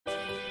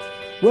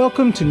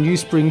Welcome to New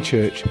Spring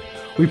Church.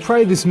 We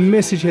pray this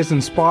message has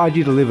inspired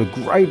you to live a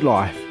great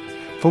life.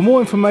 For more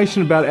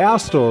information about our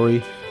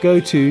story, go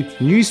to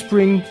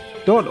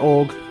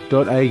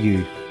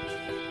newspring.org.au.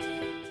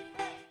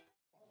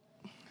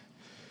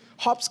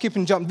 Hop, skip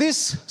and jump.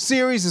 This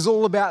series is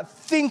all about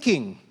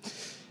thinking.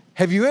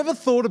 Have you ever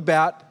thought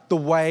about the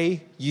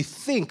way you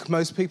think?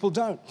 Most people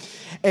don't.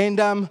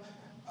 And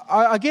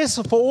I guess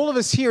for all of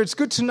us here, it's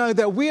good to know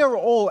that we are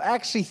all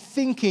actually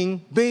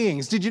thinking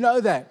beings. Did you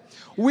know that?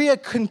 We are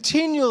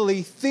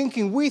continually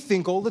thinking. We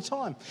think all the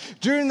time.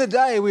 During the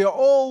day, we are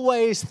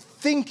always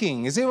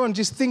thinking. Is everyone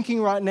just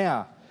thinking right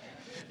now?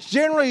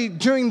 Generally,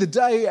 during the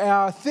day,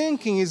 our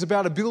thinking is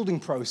about a building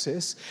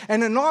process.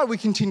 And at night, we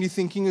continue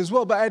thinking as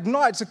well. But at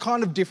night, it's a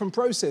kind of different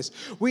process.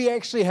 We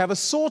actually have a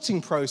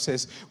sorting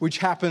process which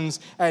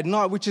happens at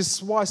night, which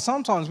is why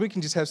sometimes we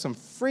can just have some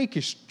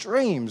freakish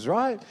dreams,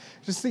 right?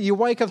 Just that you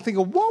wake up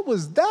thinking, what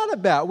was that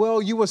about?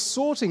 Well, you were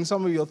sorting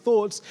some of your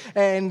thoughts,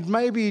 and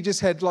maybe you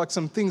just had like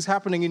some things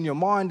happening in your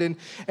mind.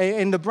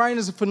 And the brain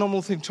is a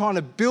phenomenal thing, trying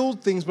to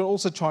build things, but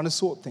also trying to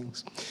sort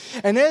things.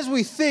 And as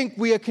we think,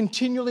 we are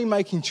continually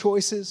making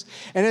choices.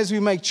 And as we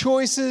make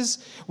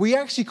choices, we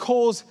actually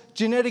cause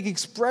genetic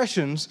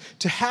expressions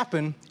to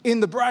happen in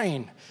the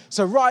brain.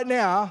 So right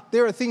now,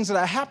 there are things that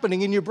are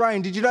happening in your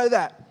brain. Did you know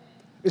that?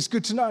 It's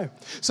good to know.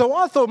 So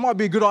I thought it might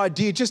be a good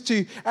idea just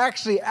to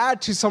actually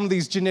add to some of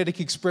these genetic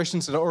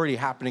expressions that are already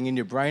happening in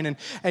your brain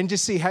and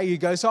just see how you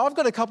go. So I've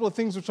got a couple of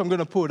things which I'm going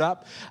to put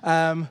up.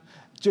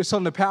 Just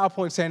on the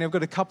PowerPoint stand, I've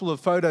got a couple of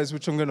photos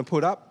which I'm going to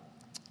put up.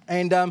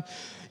 And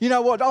you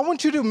know what? I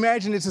want you to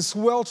imagine it's a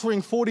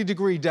sweltering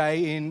 40-degree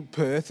day in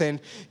Perth, and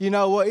you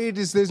know what?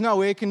 There's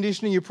no air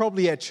conditioning. You're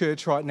probably at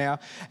church right now,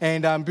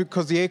 and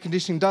because the air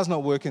conditioning does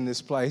not work in this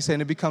place,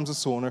 and it becomes a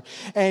sauna,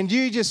 and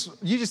you just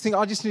think,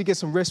 I just need to get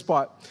some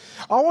respite.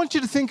 I want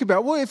you to think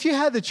about, well, if you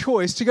had the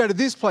choice to go to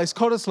this place,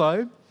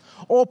 Cottesloe,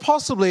 or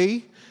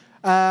possibly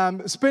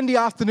spend the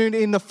afternoon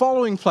in the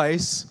following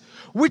place,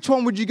 which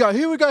one would you go?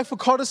 Who would go for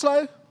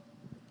Cottesloe?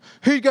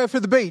 Who'd go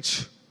for the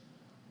beach?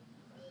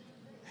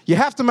 You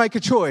have to make a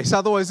choice,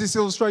 otherwise this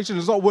illustration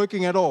is not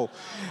working at all.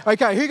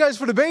 Okay, who goes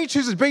for the beach?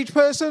 Who's a beach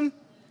person?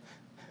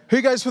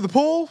 Who goes for the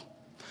pool?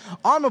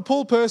 I'm a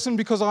pool person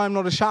because I am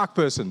not a shark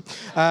person.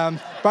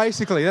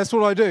 Basically, that's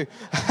what I do.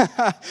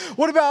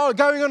 What about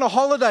going on a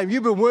holiday?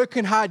 You've been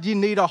working hard, you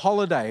need a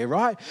holiday,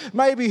 right?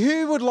 Maybe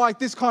who would like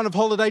this kind of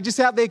holiday, just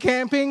out there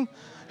camping?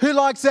 Who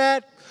likes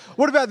that?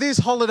 What about this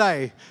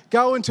holiday?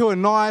 Going to a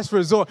nice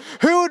resort.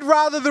 Who would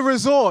rather the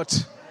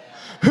resort?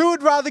 Who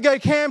would rather go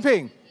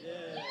camping?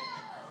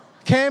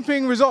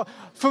 Camping resort.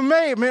 For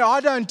me, I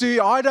don't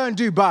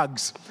do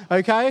bugs,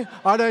 okay?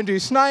 I don't do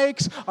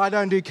snakes. I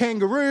don't do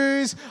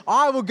kangaroos.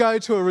 I will go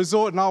to a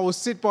resort and I will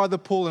sit by the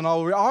pool and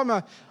I'm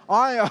a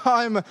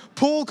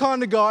pool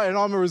kind of guy and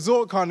I'm a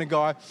resort kind of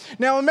guy.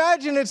 Now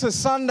imagine it's a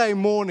Sunday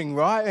morning,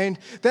 right? And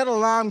that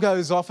alarm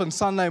goes off on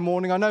Sunday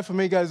morning. I know for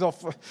me it goes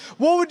off.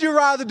 What would you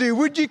rather do?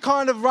 Would you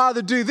kind of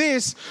rather do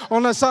this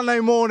on a Sunday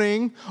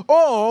morning,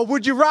 or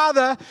would you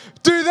rather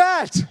do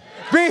that?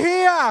 Be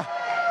here.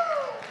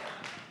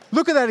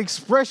 Look at that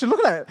expression.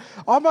 Look at that.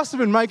 I must have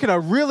been making a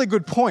really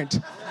good point.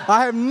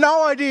 I have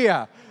no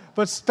idea.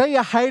 But don't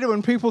you hate it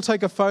when people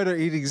take a photo at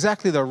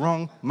exactly the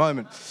wrong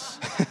moment?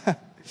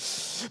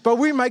 But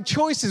we make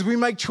choices. We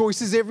make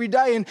choices every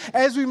day. And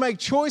as we make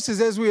choices,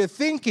 as we are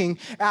thinking,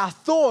 our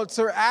thoughts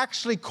are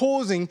actually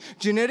causing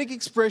genetic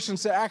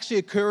expressions to actually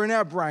occur in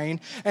our brain,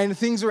 and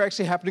things are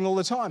actually happening all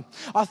the time.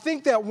 I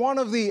think that one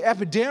of the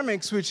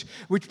epidemics which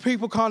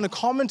people kind of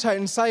commentate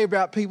and say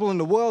about people in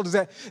the world is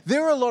that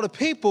there are a lot of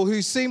people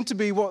who seem to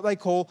be what they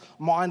call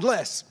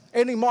mindless.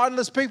 Any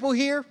mindless people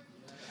here?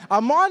 A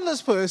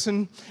mindless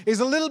person is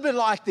a little bit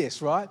like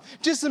this, right?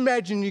 Just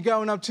imagine you're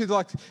going up to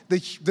like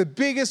the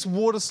biggest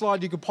water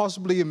slide you could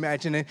possibly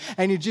imagine,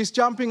 and you're just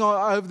jumping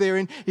over there,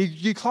 and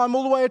you climb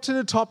all the way to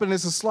the top, and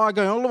there's a slide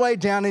going all the way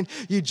down, and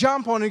you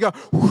jump on and go,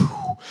 whew.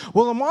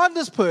 Well, a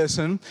mindless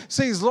person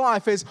sees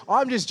life as,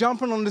 I'm just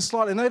jumping on this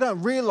slide, and they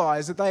don't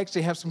realize that they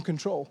actually have some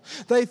control.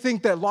 They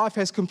think that life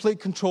has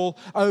complete control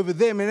over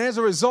them, and as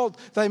a result,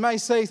 they may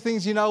say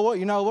things, you know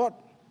what?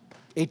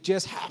 It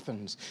just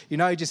happens. It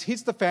just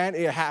hits the fan,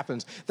 it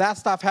happens. That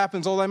stuff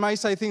happens. Or they may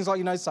say things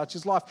like, such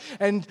is life.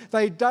 And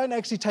they don't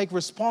actually take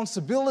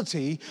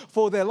responsibility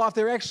for their life.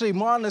 They're actually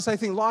mindless. They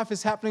think life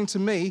is happening to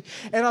me.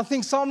 And I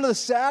think some of the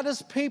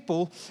saddest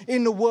people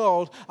in the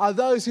world are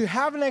those who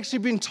haven't actually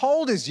been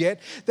told as yet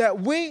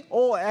that we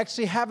all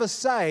actually have a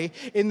say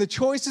in the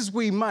choices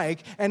we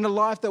make and the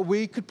life that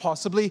we could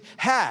possibly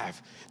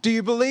have. Do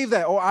you believe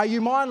that, or are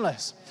you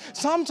mindless?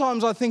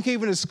 Sometimes I think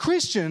even as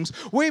Christians,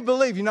 we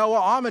believe,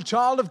 I'm a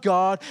child of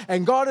God,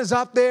 and God is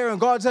up there, and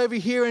God's over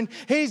here, and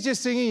He's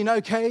just singing,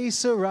 que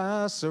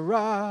sera,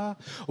 sera,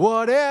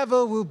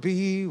 whatever will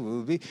be,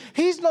 will be.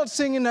 He's not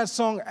singing that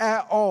song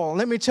at all,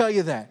 let me tell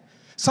you that.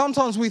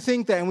 Sometimes we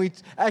think that, and we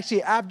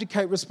actually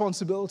abdicate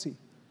responsibility.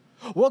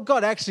 What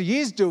God actually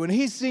is doing,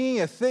 He's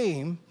singing a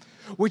theme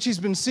which He's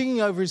been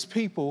singing over His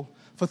people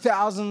for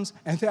thousands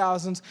and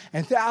thousands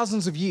and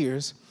thousands of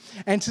years.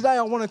 And today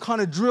I want to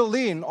kind of drill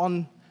in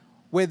on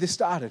where this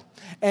started.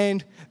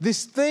 And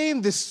this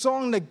theme, this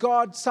song that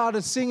God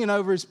started singing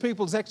over his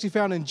people is actually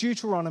found in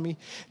Deuteronomy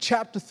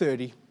chapter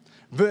 30,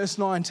 verse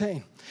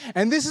 19.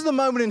 And this is the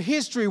moment in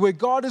history where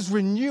God is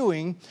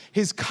renewing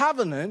his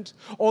covenant,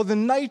 or the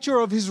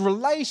nature of his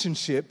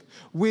relationship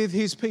with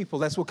his people.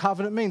 That's what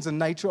covenant means, the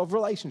nature of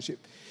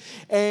relationship.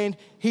 And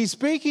he's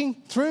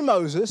speaking through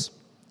Moses,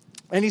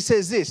 and he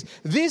says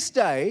this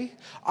day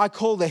I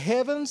call the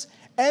heavens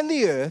and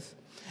the earth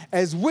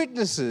as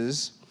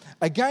witnesses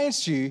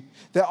against you,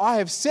 that I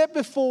have set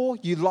before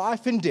you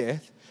life and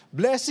death,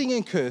 blessing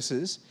and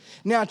curses.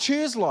 Now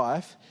choose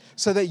life,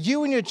 so that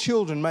you and your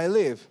children may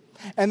live,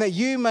 and that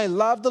you may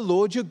love the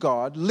Lord your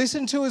God,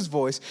 listen to his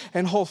voice,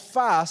 and hold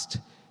fast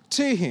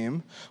to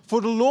him.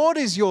 For the Lord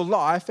is your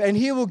life, and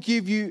he will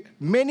give you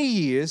many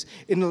years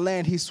in the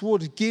land he swore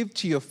to give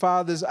to your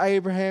fathers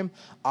Abraham,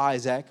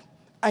 Isaac,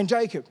 and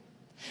Jacob.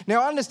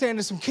 Now understand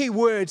there's some key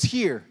words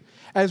here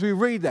as we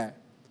read that.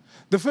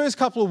 The first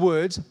couple of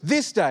words,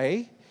 this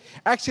day,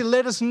 actually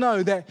let us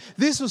know that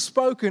this was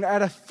spoken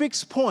at a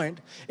fixed point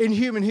in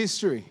human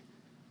history.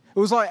 It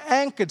was like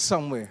anchored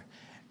somewhere,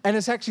 and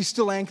it's actually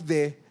still anchored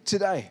there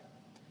today.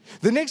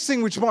 The next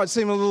thing, which might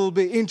seem a little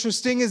bit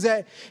interesting, is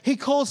that he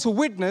calls to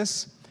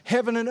witness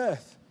heaven and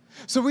earth.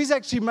 So he's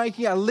actually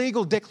making a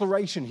legal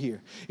declaration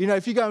here. You know,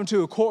 if you go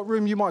into a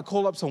courtroom, you might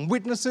call up some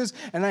witnesses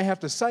and they have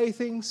to say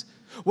things.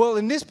 Well,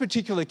 in this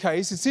particular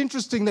case, it's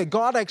interesting that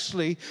God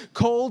actually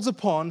calls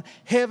upon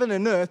heaven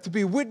and earth to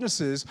be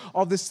witnesses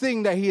of this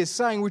thing that he is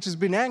saying, which has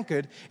been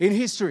anchored in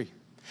history.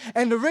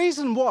 And the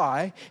reason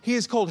why he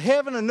has called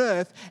heaven and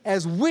earth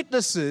as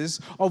witnesses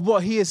of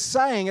what he is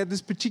saying at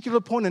this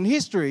particular point in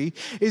history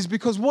is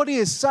because what he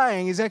is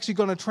saying is actually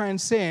going to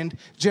transcend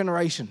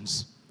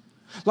generations.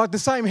 Like the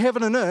same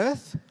heaven and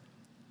earth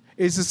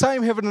is the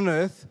same heaven and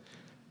earth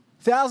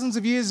thousands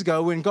of years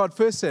ago when God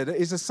first said it,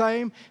 is the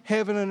same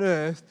heaven and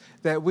earth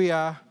that we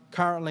are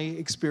currently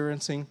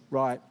experiencing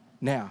right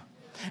now.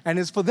 And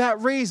it's for that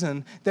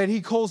reason that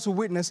he calls to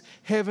witness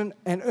heaven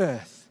and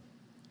earth.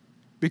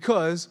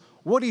 Because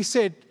what he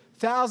said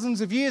thousands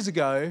of years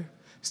ago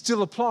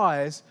still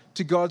applies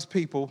to God's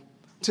people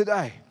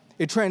today.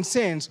 It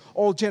transcends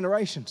all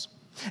generations.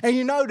 And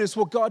you notice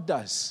what God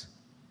does.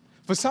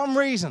 For some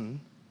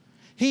reason,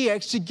 he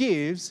actually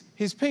gives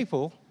his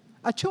people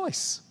a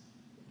choice.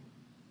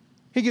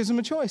 He gives them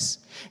a choice.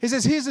 He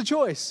says, here's a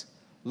choice: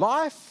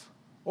 life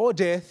or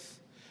death,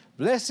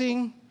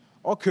 blessing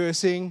or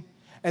cursing.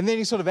 And then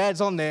he sort of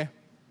adds on there,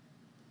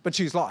 but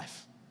choose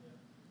life.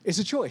 It's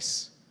a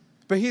choice.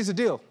 But here's the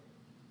deal.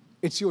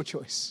 It's your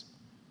choice.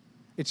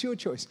 It's your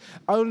choice.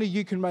 Only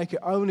you can make it.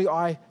 Only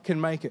I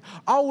can make it.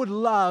 I would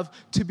love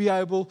to be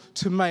able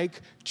to make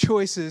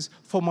choices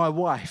for my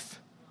wife.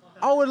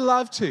 I would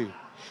love to.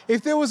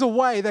 If there was a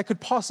way that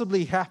could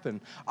possibly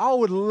happen, I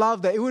would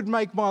love that. It would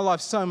make my life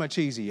so much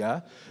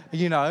easier,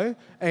 you know,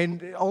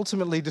 and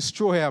ultimately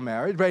destroy our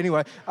marriage. But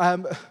anyway,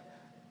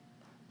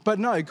 but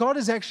no, God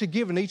has actually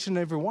given each and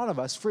every one of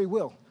us free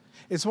will.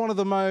 It's one of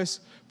the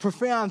most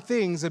profound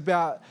things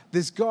about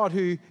this God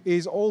who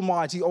is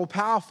almighty,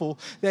 all-powerful,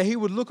 that he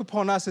would look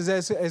upon us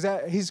as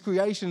his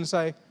creation and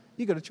say,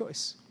 you got a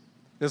choice.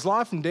 There's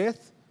life and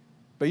death,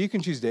 but you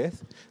can choose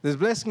death. There's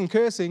blessing and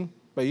cursing,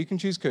 but you can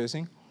choose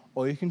cursing.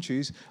 Or you can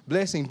choose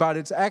blessing, but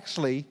it's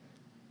actually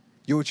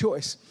your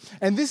choice.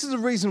 And this is the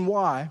reason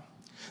why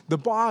the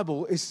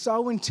Bible is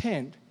so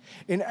intent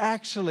in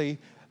actually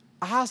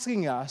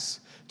asking us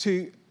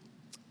to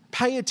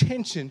pay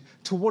attention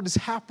to what is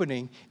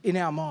happening in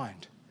our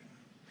mind,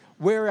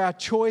 where our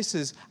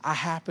choices are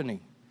happening.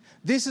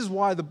 This is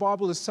why the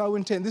Bible is so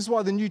intent. This is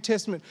why the New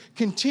Testament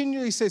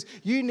continually says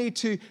you need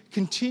to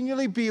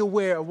continually be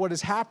aware of what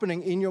is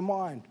happening in your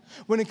mind.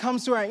 When it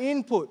comes to our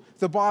input,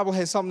 the Bible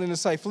has something to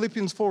say.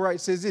 Philippians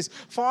 4:8 says this: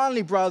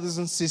 finally, brothers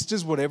and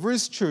sisters, whatever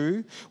is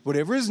true,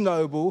 whatever is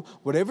noble,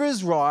 whatever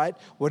is right,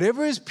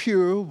 whatever is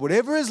pure,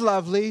 whatever is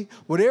lovely,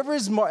 whatever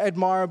is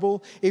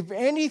admirable, if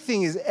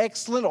anything is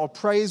excellent or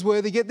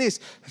praiseworthy, get this,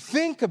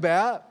 think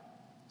about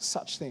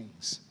such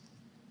things.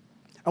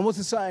 And what's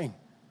it saying?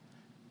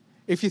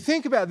 If you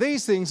think about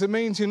these things, it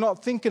means you're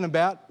not thinking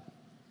about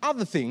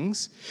other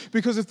things.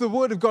 Because if the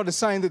Word of God is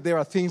saying that there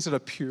are things that are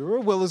pure,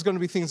 well, there's going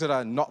to be things that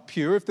are not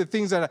pure. If there are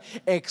things that are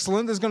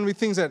excellent, there's going to be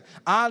things that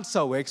aren't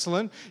so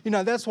excellent. You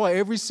know, that's why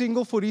every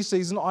single footy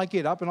season I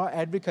get up and I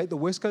advocate the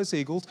West Coast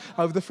Eagles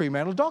over the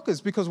Fremantle Dockers.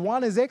 Because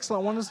one is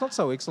excellent, one is not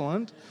so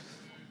excellent.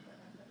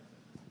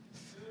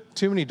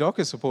 Too many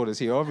Dockers supporters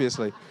here,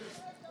 obviously.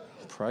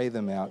 Pray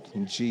them out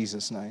in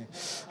Jesus' name.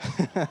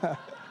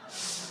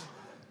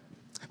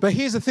 But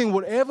here's the thing,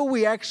 whatever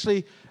we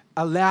actually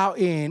allow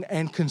in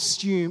and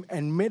consume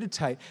and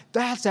meditate,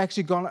 that's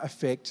actually going to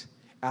affect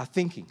our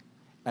thinking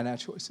and our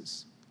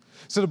choices.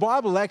 So the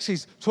Bible actually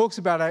talks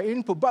about our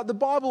input, but the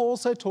Bible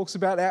also talks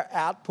about our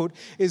output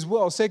as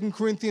well. 2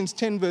 Corinthians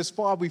 10 verse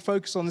 5, we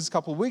focused on this a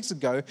couple of weeks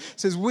ago,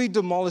 says we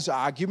demolish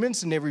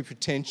arguments and every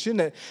pretension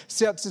that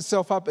sets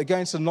itself up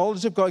against the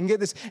knowledge of God. And get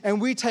this,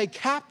 and we take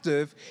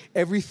captive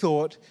every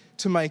thought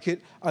to make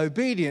it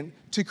obedient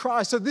to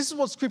Christ. So this is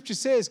what Scripture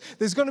says.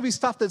 There's going to be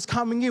stuff that's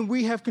coming in.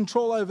 We have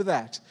control over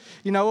that.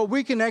 You know what?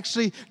 We can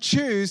actually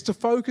choose to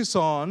focus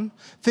on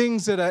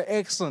things that are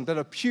excellent, that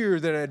are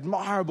pure, that are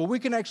admirable. We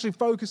can actually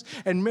focus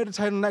and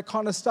meditate on that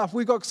kind of stuff.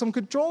 We've got some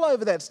control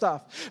over that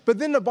stuff. But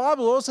then the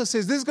Bible also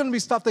says there's going to be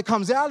stuff that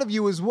comes out of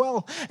you as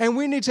well. And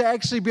we need to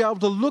actually be able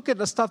to look at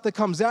the stuff that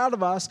comes out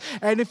of us.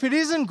 And if it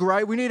isn't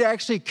great, we need to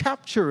actually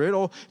capture it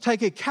or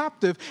take it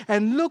captive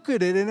and look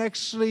at it and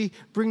actually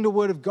bring the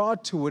Word of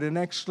God to it and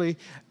actually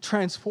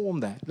transform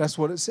that. That's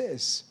what it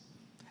says.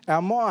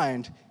 Our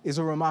mind is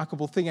a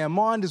remarkable thing. Our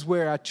mind is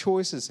where our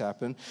choices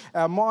happen.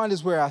 Our mind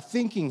is where our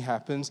thinking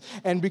happens.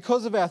 And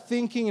because of our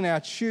thinking and our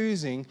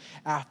choosing,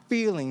 our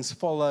feelings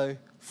follow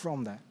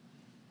from that.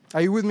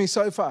 Are you with me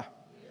so far?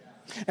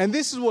 Yeah. And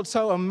this is what's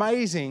so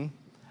amazing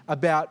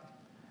about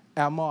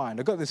our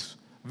mind. I've got this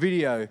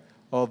video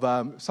of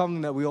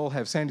something that we all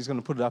have. Sandy's going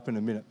to put it up in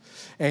a minute.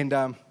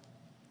 And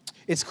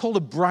it's called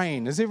a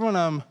brain. Has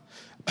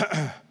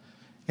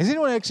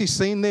anyone actually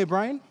seen their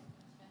brain?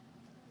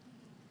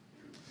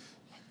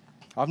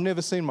 I've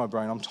never seen my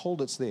brain. I'm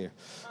told it's there.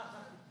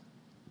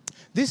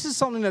 This is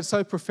something that's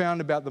so profound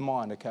about the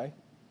mind, okay?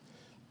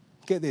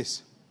 Get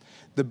this.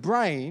 The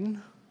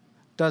brain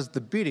does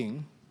the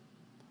bidding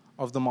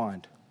of the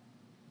mind.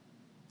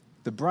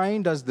 The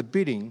brain does the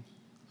bidding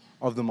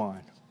of the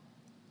mind.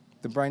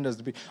 The brain does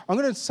the bidding. I'm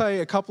going to say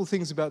a couple of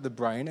things about the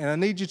brain, and I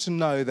need you to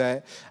know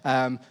that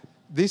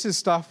this is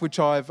stuff which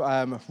I've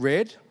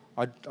read.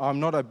 I'm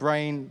not a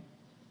brain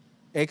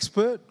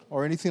expert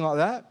or anything like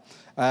that.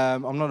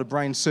 I'm not a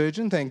brain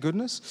surgeon, thank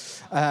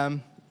goodness. But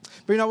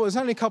you know, it was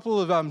only a couple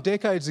of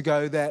decades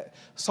ago that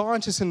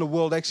scientists in the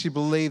world actually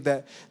believed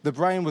that the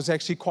brain was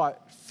actually quite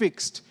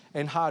fixed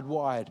and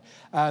hardwired.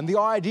 The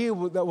idea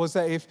was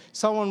that if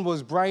someone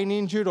was brain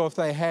injured or if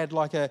they had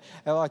like a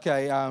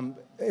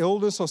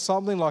illness or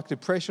something like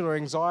depression or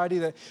anxiety,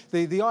 that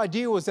the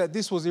idea was that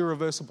this was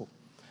irreversible.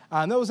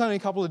 And that was only a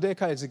couple of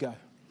decades ago.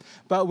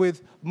 But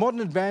with modern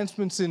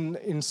advancements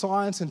in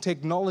science and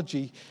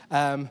technology,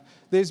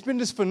 there's been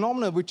this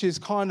phenomenon which is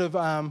kind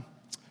of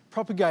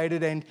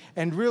propagated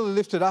and really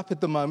lifted up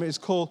at the moment. It's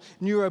called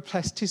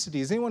neuroplasticity.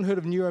 Has anyone heard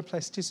of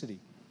neuroplasticity?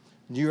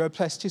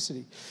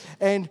 Neuroplasticity.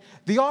 And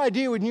the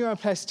idea with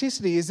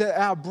neuroplasticity is that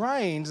our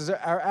brains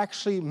are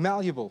actually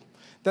malleable,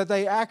 that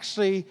they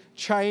actually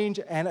change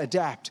and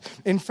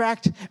adapt. In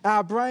fact,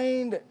 our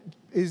brain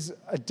is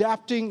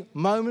adapting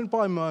moment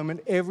by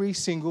moment every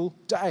single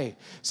day.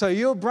 So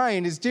your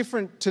brain is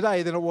different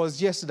today than it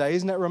was yesterday.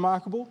 Isn't that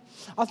remarkable?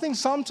 I think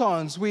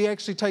sometimes we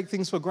actually take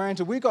things for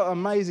granted. We've got an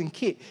amazing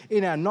kit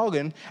in our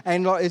noggin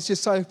and it's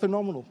just so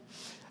phenomenal.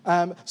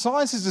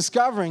 Science is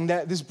discovering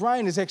that this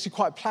brain is actually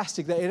quite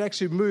plastic, that it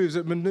actually moves,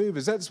 it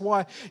maneuvers. That's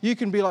why you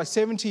can be like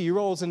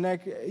 70-year-olds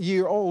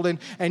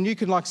and you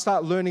can like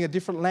start learning a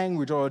different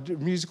language or a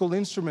musical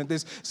instrument.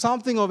 There's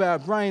something of our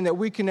brain that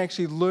we can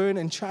actually learn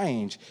and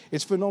change.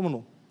 It's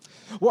phenomenal.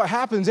 What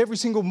happens every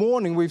single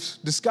morning we've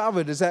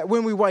discovered is that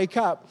when we wake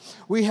up,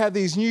 we have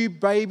these new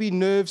baby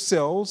nerve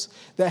cells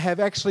that have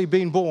actually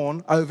been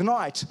born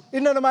overnight.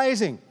 Isn't that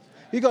amazing?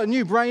 You got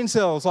new brain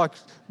cells, like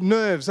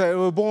nerves that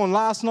were born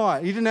last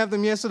night. You didn't have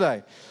them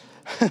yesterday.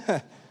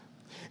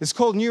 It's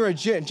called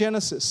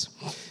neurogenesis.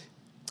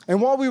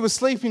 And while we were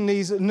sleeping,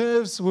 these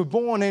nerves were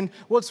born. And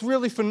what's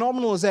really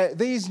phenomenal is that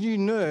these new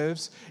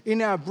nerves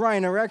in our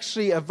brain are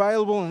actually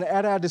available and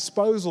at our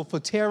disposal for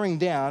tearing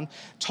down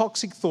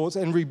toxic thoughts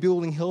and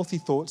rebuilding healthy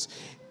thoughts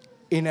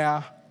in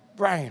our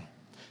brain.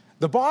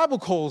 The Bible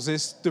calls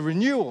this the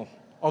renewal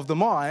of the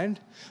mind.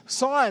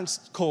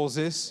 Science calls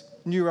this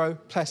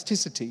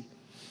neuroplasticity.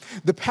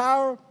 The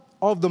power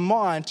of the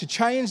mind to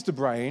change the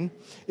brain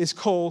is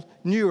called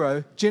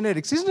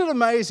neurogenetics. Isn't it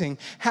amazing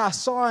how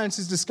science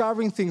is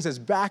discovering things that's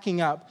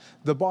backing up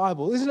the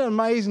Bible? Isn't it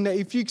amazing that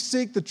if you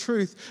seek the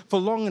truth for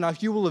long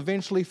enough, you will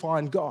eventually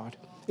find God?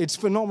 It's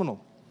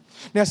phenomenal.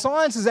 Now,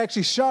 science has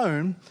actually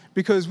shown,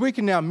 because we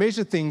can now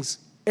measure things,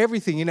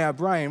 everything in our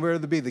brain, whether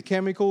it be the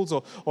chemicals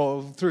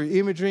or through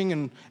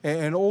imaging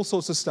and all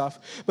sorts of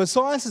stuff. But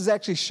science has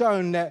actually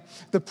shown that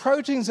the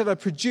proteins that are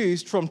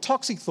produced from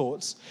toxic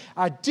thoughts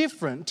are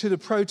different to the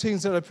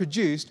proteins that are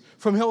produced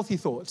from healthy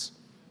thoughts.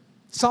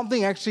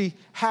 Something actually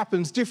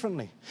happens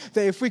differently.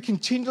 That if we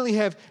continually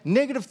have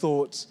negative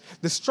thoughts,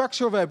 the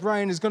structure of our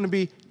brain is going to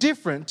be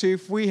different to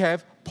if we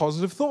have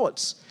positive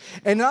thoughts.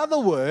 In other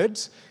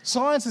words,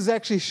 science has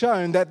actually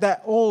shown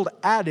that old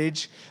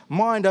adage,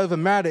 mind over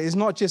matter, is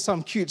not just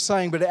some cute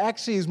saying, but it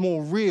actually is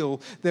more real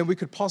than we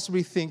could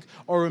possibly think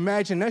or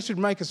imagine. That should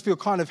make us feel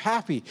kind of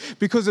happy,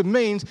 because it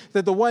means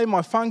that the way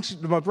my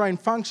brain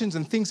functions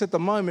and thinks at the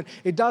moment,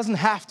 it doesn't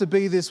have to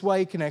be this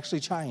way, it can actually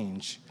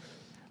change.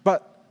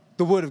 But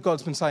the Word of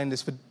God's been saying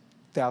this for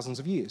thousands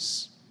of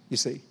years, you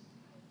see.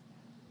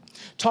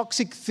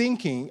 Toxic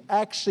thinking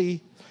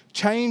actually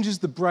changes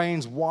the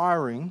brain's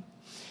wiring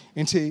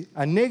into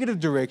a negative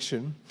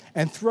direction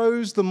and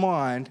throws the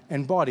mind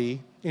and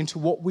body into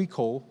what we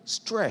call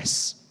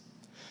stress.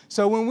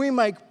 So when we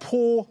make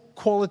poor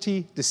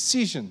quality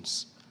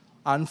decisions,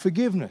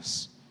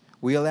 unforgiveness,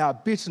 we allow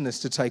bitterness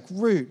to take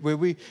root, where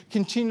we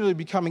continually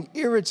becoming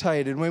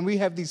irritated, when we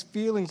have these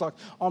feelings like,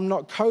 I'm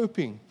not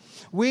coping.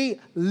 We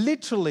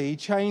literally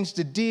change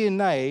the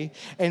DNA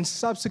and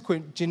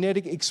subsequent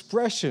genetic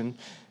expression,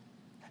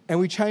 and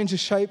we change the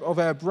shape of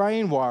our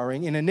brain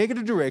wiring in a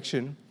negative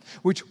direction,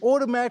 which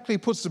automatically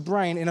puts the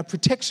brain in a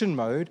protection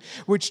mode,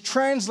 which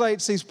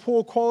translates these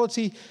poor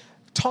quality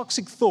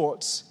toxic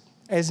thoughts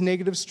as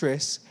negative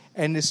stress,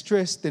 and the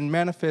stress then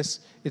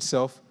manifests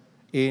itself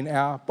in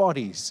our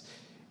bodies.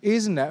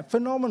 Isn't that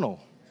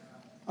phenomenal?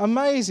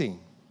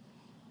 Amazing.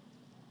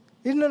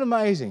 Isn't it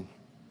amazing?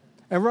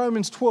 And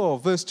Romans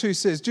 12 verse 2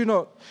 says, do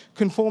not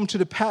conform to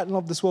the pattern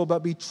of this world, but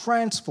be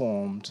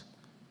transformed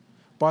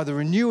by the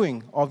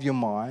renewing of your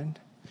mind.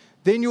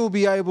 Then you will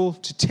be able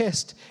to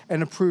test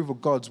and approve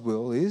what God's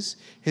will is,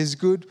 his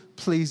good,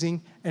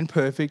 pleasing, and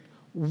perfect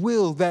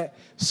will. That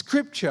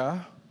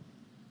Scripture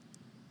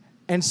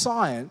and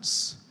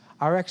science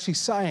are actually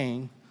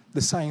saying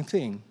the same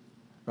thing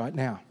right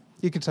now.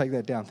 You can take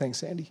that down. Thanks,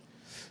 Sandy.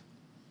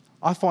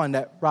 I find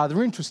that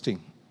rather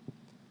interesting.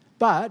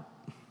 But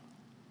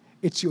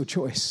it's your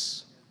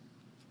choice.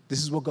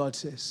 This is what God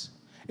says.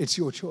 It's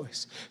your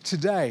choice.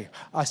 Today,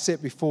 I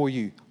set before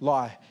you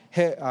life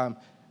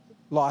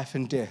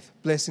and death,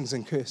 blessings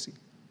and cursing.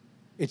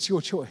 It's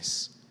your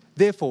choice.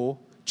 Therefore,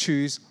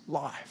 choose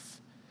life.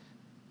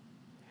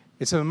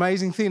 It's an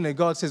amazing thing that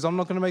God says, I'm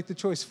not going to make the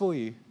choice for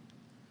you,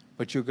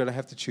 but you're going to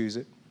have to choose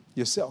it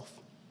yourself.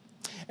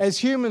 As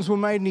humans, we're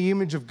made in the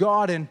image of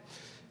God, and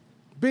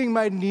being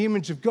made in the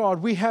image of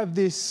God, we have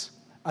this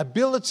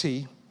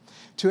ability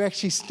to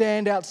actually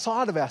stand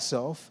outside of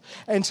ourselves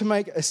and to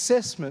make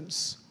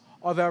assessments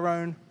of our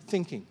own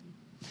thinking.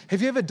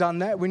 Have you ever done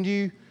that when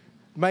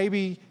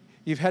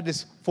you've had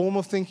this form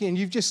of thinking and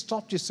you've just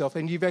stopped yourself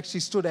and you've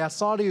actually stood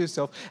outside of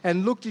yourself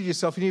and looked at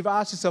yourself and you've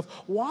asked yourself,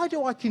 why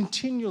do I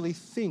continually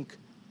think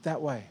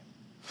that way?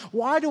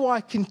 Why do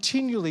I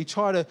continually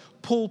try to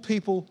pull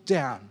people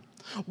down?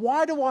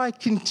 Why do I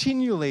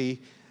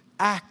continually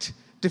act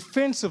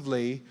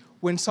defensively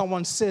when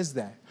someone says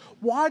that?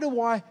 Why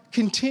do I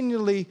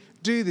continually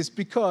do this?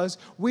 Because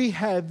we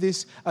have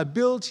this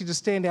ability to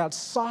stand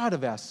outside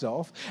of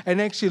ourselves and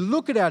actually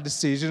look at our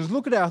decisions,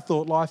 look at our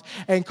thought life,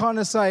 and kind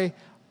of say,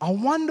 I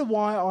wonder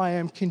why I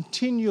am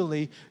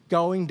continually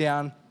going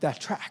down that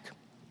track.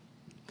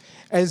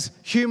 As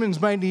humans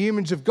made in the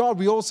image of God,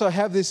 we also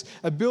have this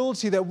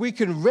ability that we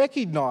can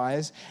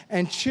recognize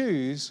and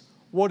choose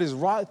what is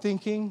right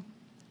thinking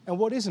and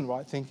what isn't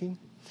right thinking.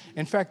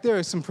 In fact, there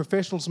are some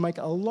professionals who make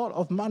a lot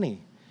of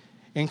money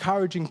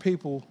encouraging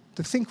people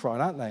to think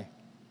right, aren't they?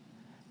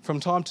 From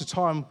time to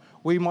time,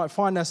 we might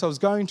find ourselves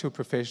going to a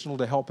professional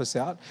to help us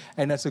out,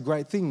 and that's a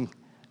great thing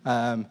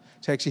to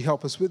actually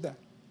help us with that.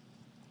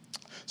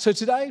 So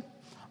today,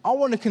 I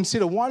want to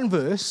consider one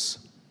verse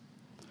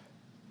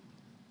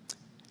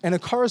and a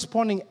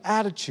corresponding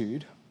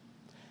attitude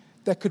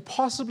that could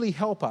possibly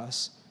help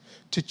us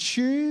to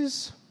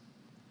choose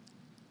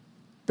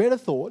better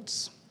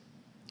thoughts,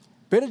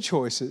 better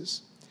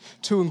choices,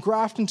 to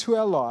engraft into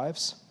our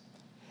lives.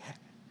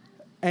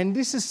 And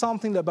this is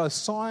something that both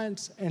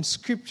science and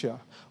Scripture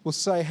will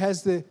say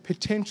has the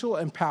potential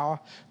and power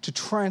to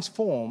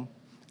transform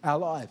our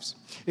lives.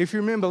 If you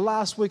remember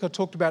last week, I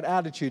talked about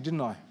attitude,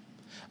 didn't I?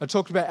 I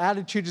talked about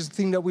attitude as the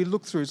thing that we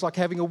look through. It's like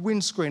having a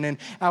windscreen, and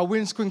our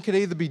windscreen can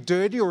either be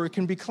dirty or it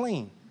can be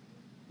clean,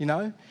 you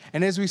know?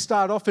 And as we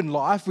start off in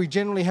life, we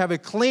generally have a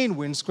clean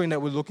windscreen that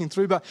we're looking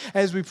through, but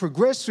as we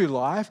progress through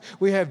life,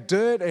 we have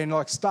dirt and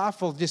like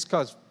stuff just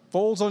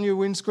falls on your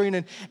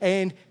windscreen,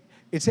 and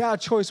it's our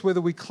choice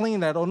whether we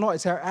clean that or not.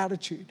 It's our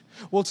attitude.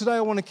 Well, today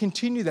I want to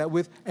continue that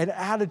with an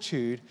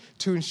attitude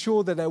to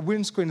ensure that that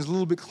windscreen is a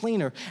little bit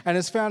cleaner, and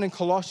it's found in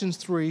Colossians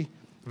 3,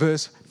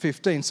 verse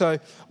 15. So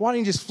why don't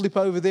you just flip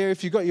over there?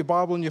 If you've got your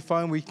Bible on your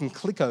phone, we can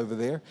click over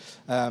there.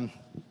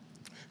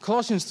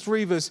 Colossians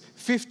 3, verse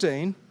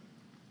 15.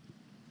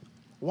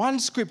 One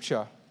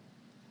scripture,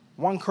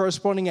 one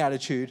corresponding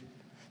attitude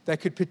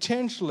that could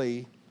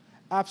potentially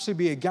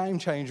absolutely be a game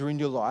changer in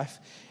your life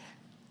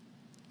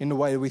in the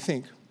way that we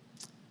think.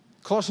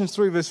 Colossians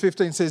 3, verse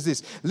 15 says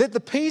this: let the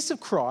peace of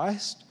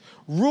Christ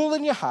rule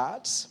in your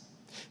hearts,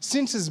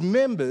 since as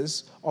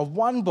members of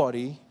one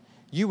body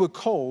you were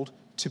called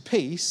to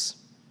peace,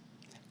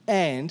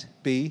 and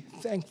be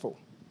thankful.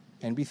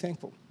 And be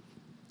thankful.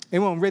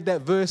 Anyone read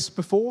that verse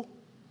before?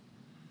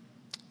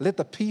 Let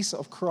the peace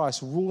of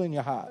Christ rule in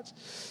your heart.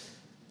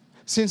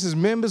 Since as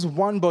members of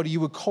one body you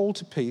were called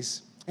to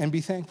peace, and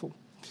be thankful.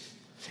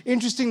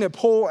 Interesting that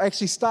Paul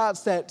actually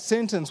starts that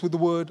sentence with the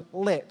word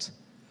let.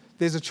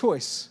 There's a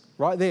choice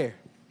right there.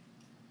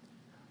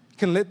 You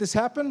can let this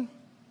happen,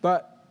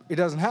 but it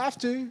doesn't have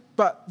to,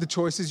 but the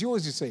choice is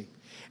yours, you see.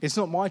 It's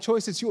not my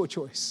choice, it's your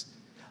choice.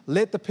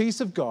 Let the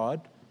peace of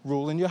God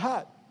rule in your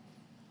heart.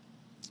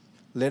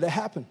 let it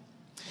happen.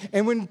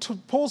 And when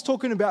Paul's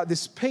talking about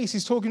this peace,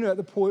 he's talking about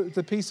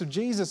the peace of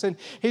Jesus. And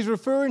he's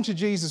referring to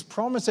Jesus'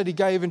 promise that he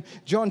gave in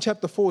John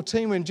chapter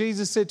 14 when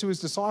Jesus said to his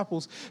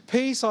disciples,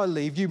 "Peace I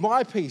leave you,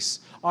 my peace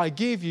I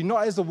give you,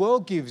 not as the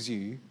world gives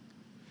you."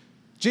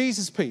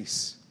 Jesus'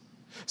 peace.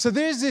 So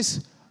there's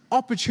this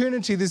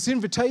opportunity, this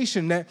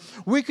invitation that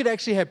we could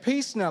actually have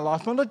peace in our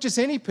life, but not just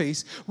any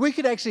peace. We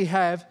could actually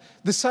have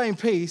the same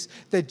peace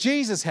that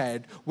Jesus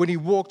had when he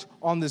walked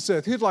on this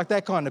earth. Who'd like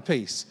that kind of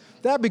peace?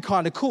 That'd be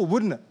kind of cool,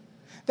 wouldn't it?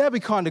 That'd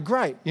be kind of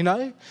great, you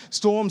know?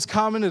 Storms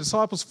coming, the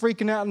disciples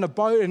freaking out in the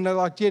boat and they're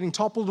like getting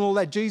toppled and all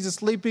that, Jesus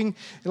sleeping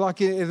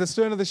like at the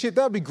stern of the ship.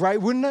 That'd be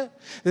great, wouldn't it?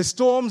 There's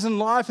storms in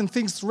life and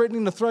things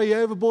threatening to throw you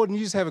overboard and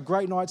you just have a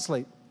great night's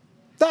sleep.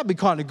 That'd be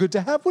kind of good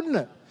to have, wouldn't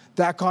it?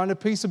 That kind of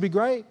peace would be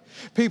great.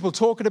 People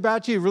talking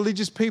about you,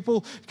 religious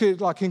people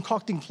like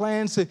concocting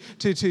plans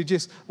to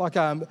just like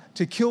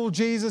to kill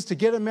Jesus, to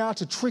get him out,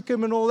 to trick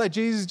him and all that.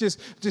 Jesus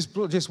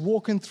just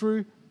walking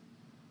through.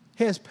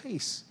 Here's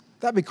peace.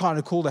 That'd be kind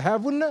of cool to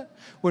have, wouldn't it?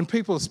 When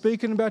people are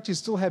speaking about you,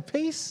 still have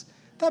peace.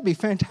 That'd be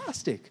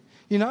fantastic.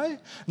 You know,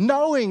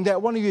 knowing that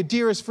one of your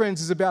dearest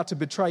friends is about to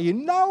betray you,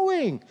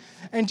 knowing,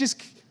 and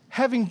just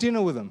having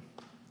dinner with them.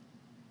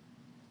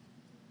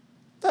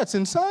 That's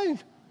insane,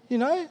 you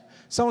know.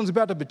 Someone's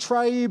about to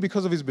betray you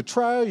because of his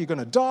betrayal. You're going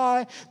to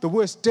die, the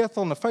worst death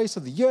on the face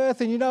of the earth.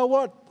 And you know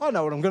what? I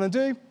know what I'm going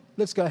to do.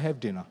 Let's go have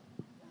dinner.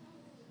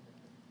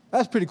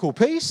 That's pretty cool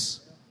peace.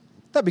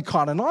 That'd be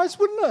kind of nice,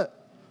 wouldn't it?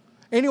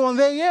 Anyone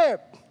there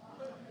yet?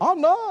 I'm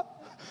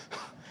not.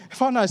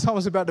 If I know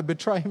someone's about to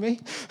betray me,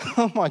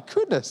 oh my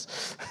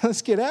goodness,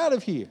 let's get out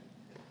of here.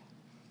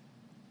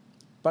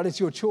 But it's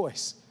your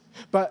choice.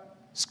 But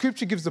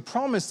Scripture gives the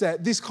promise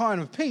that this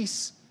kind of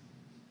peace,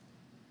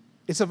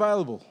 it's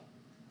available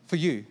for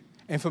you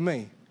and for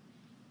me.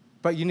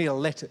 But you need to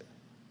let it,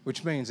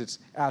 which means it's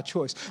our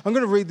choice. I'm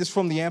going to read this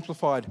from the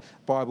Amplified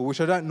Bible,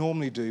 which I don't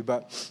normally do,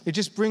 but it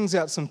just brings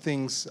out some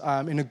things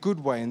in a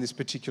good way in this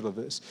particular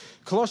verse.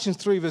 Colossians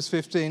 3 verse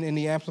 15 in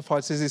the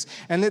Amplified says this,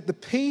 "And let the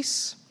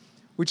peace,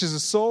 which is a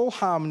soul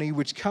harmony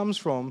which comes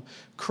from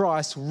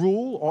Christ,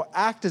 rule or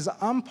act as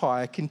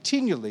umpire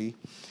continually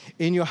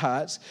in your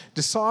hearts,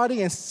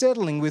 deciding and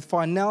settling with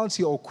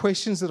finality all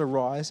questions that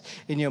arise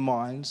in your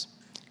minds.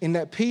 In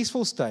that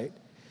peaceful state,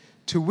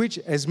 to which,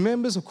 as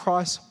members of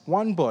Christ's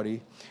one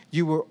body,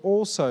 you were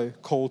also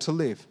called to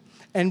live.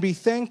 And be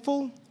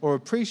thankful or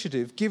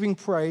appreciative, giving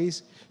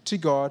praise to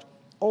God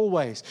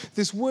always."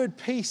 This word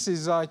peace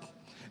is like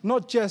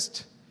not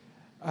just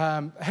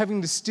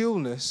having the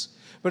stillness,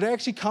 but it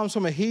actually comes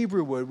from a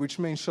Hebrew word, which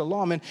means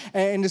shalom.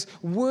 And this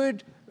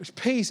word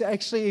peace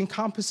actually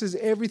encompasses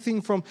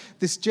everything from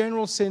this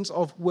general sense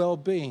of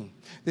well-being,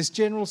 this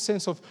general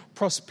sense of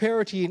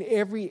prosperity in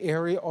every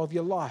area of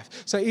your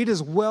life. So it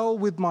is well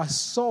with my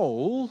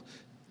soul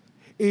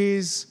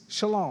is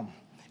shalom.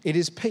 It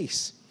is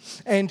peace.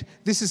 And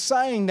this is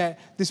saying that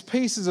this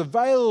peace is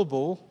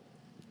available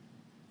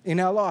in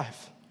our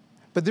life.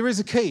 But there is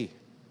a key,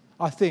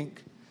 I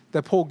think,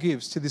 that Paul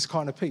gives to this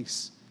kind of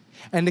peace.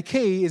 And the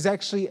key is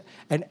actually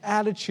an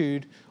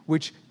attitude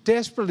which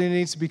desperately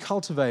needs to be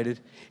cultivated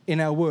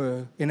in our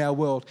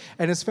world.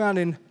 And it's found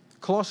in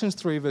Colossians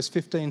 3, verse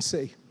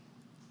 15c.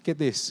 Get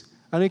this.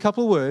 Only a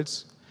couple of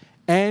words.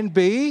 And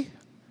be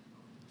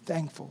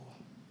thankful.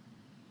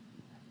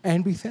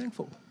 And be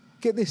thankful.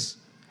 Get this.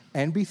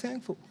 And be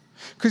thankful.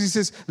 Because he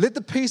says, let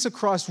the peace of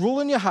Christ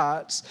rule in your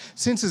hearts,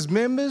 since as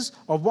members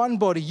of one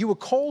body you were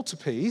called to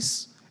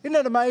peace. Isn't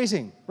that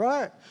amazing,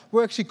 right?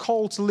 We're actually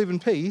called to live in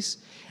peace.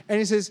 And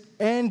he says,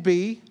 and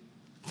be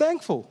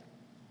thankful.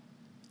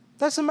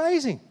 That's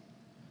amazing.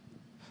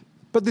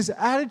 But this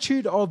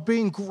attitude of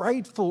being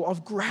grateful,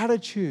 of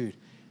gratitude,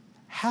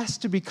 has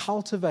to be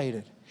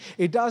cultivated.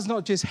 It does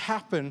not just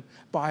happen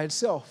by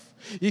itself.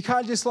 You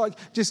can't just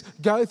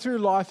go through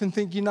life and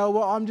think, you know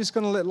what, I'm just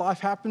going to let life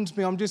happen to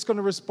me. I'm just going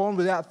to respond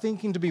without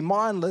thinking, to be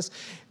mindless.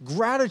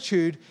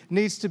 Gratitude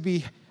needs to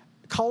be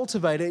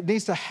cultivated. It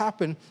needs to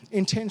happen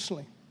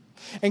intentionally.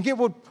 And get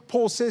what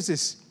Paul says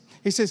this.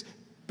 He says,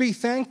 be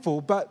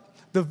thankful, but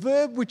the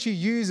verb which he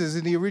uses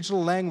in the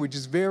original language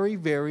is very,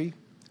 very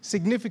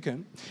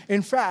significant.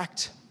 In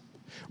fact,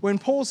 when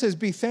Paul says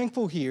be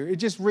thankful here, it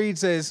just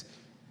reads as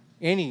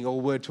any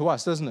old word to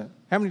us, doesn't it?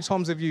 How many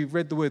times have you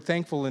read the word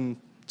thankful in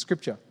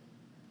Scripture?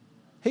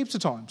 Heaps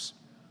of times.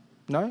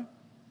 No?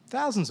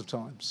 Thousands of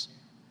times.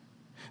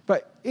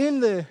 But in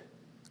the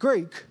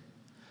Greek,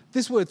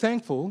 this word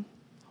thankful,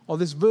 or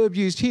this verb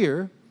used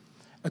here,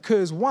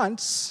 occurs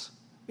once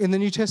in the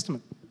New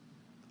Testament.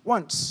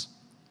 Once.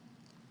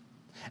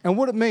 And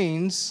what it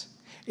means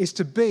is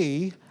to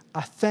be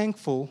a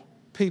thankful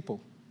people.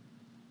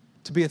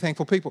 To be a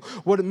thankful people.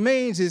 What it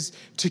means is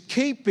to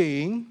keep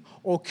being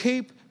or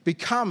keep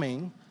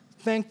becoming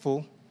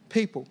thankful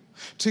people.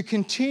 To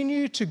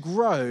continue to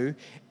grow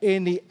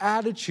in the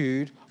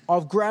attitude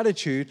of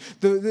gratitude.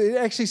 It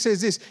actually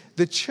says this,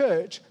 the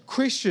church,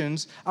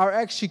 Christians, are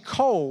actually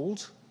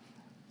called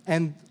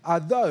and are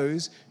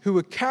those who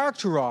are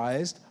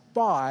characterized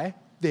by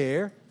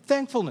their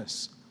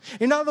thankfulness.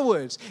 In other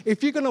words,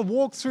 if you're going to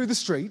walk through the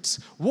streets,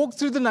 walk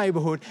through the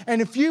neighborhood,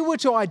 and if you were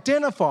to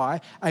identify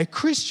a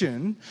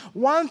Christian,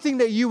 one thing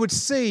that you would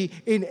see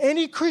in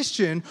any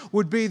Christian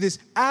would be this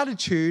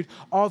attitude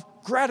of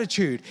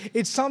gratitude.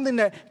 It's something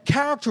that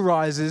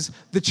characterizes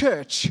the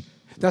church.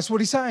 That's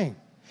what he's saying.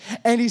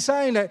 And he's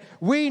saying that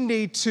we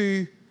need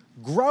to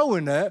grow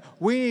in it,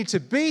 we need to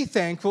be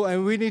thankful,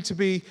 and we need to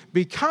be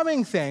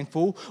becoming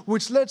thankful,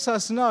 which lets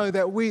us know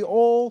that we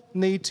all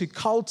need to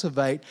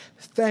cultivate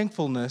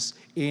thankfulness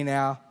in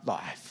our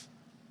life.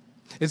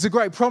 It's a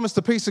great promise,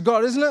 the peace of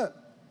God, isn't it?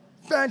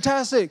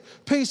 Fantastic.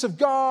 Peace of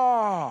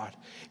God.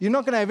 You're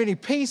not going to have any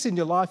peace in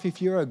your life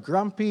if you're a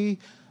grumpy,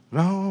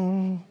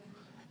 no,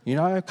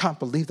 I can't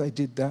believe they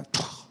did that.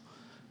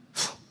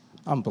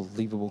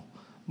 Unbelievable.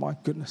 My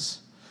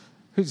goodness.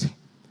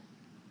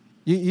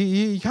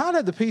 You can't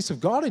have the peace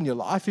of God in your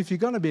life if you're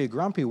going to be a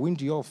grumpy,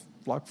 whingy old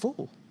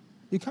fool.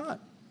 You can't.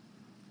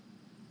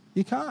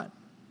 You can't.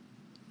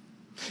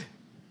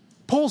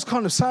 Paul's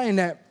kind of saying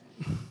that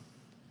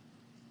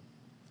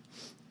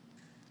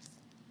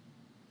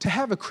to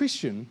have a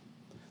Christian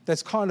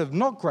that's kind of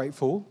not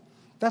grateful,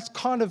 that's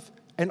kind of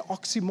an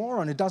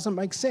oxymoron. It doesn't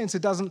make sense.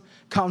 It doesn't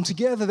come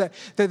together.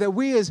 That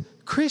we as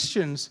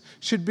Christians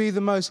should be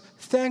the most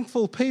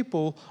thankful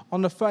people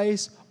on the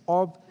face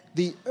of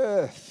the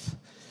earth.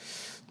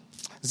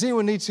 Does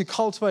anyone need to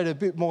cultivate a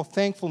bit more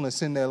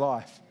thankfulness in their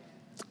life?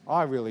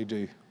 I really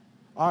do.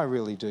 I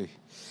really do.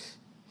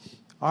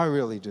 I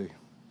really do.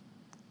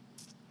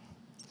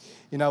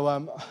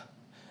 I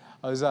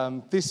was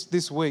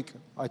this week,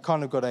 I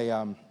kind of got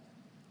a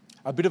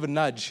bit of a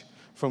nudge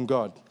from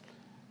God.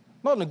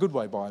 Not in a good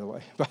way, by the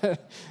way,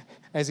 but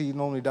as he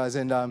normally does.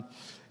 And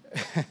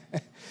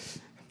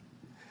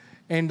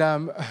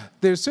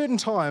there are certain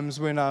times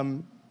when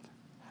I'm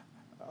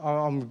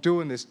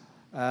doing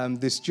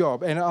this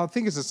job, and I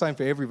think it's the same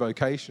for every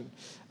vocation.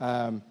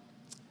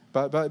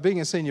 But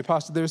being a senior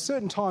pastor, there are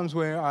certain times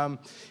where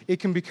it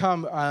can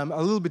become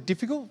a little bit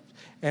difficult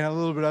and a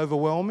little bit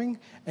overwhelming,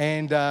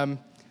 and there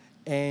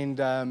are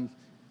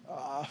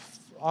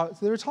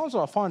times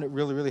where I find it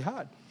really, really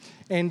hard.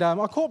 And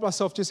I caught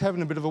myself just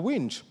having a bit of a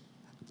whinge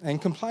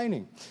and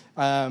complaining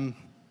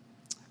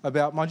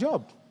about my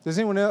job. Does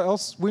anyone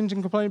else whinge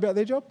and complain about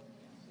their job?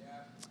 Yeah.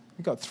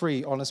 We've got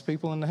 3 honest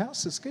people in the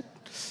house. It's good.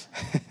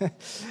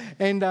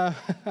 And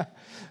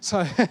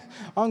so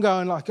I'm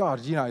going like,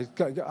 God,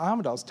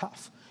 Armidale's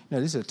tough.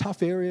 This is a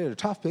tough area,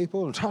 tough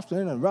people, and tough,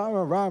 and rah,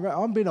 rah, rah,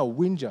 rah. I'm being a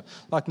whinger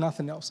like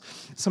nothing else.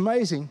 It's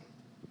amazing.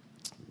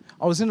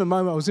 I was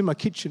in my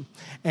kitchen,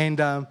 and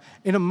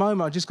in a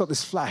moment I just got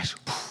this flash.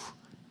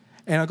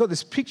 And I got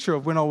this picture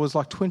of when I was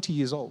like 20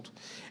 years old.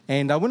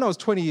 And when I was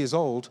 20 years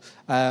old,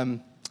 I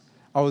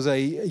was a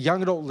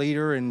young adult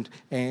leader and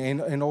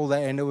all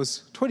that. And it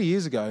was 20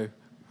 years ago.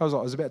 I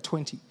was about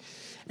 20.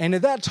 And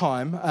at that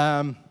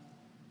time,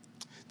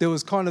 there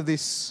was kind of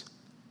this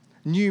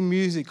new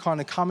music kind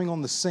of coming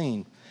on the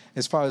scene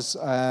as far as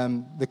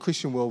the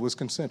Christian world was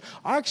concerned.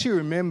 I actually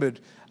remembered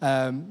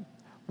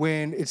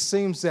when it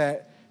seems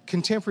that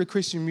contemporary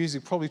Christian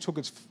music probably took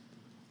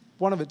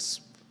one of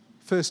its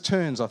first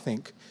turns, I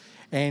think.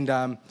 And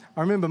I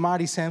remember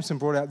Marty Sampson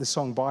brought out this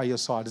song, By Your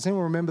Side. Does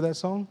anyone remember that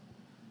song?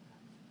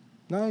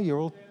 No? You're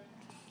all...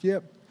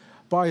 Yep.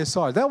 By Your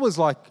Side. That was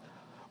like...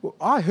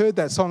 I heard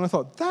that song, I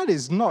thought, that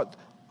is not...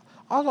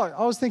 I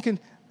was thinking,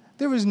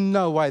 there is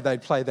no way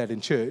they'd play that in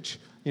church.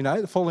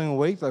 The following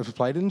week, they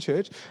played it in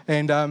church.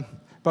 And...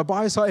 But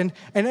By Your Side,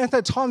 and at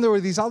that time there were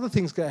these other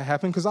things that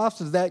happened, because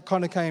after that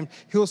kind of came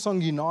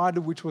Hillsong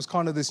United, which was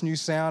kind of this new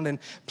sound, and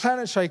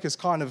Planet Shakers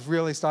kind of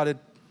really started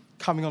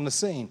coming on the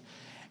scene.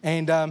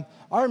 And I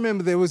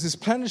remember there was this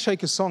Planet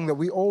Shaker song that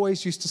we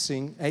always used to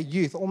sing at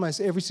youth almost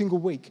every single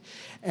week,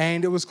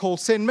 and it was called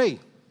Send Me.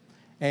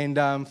 And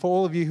for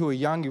all of you who are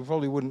young, you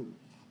probably wouldn't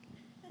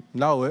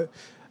know it.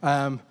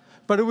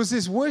 But it was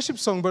this worship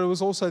song, but it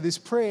was also this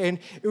prayer. And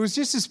it was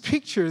just this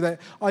picture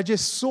that I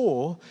just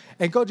saw,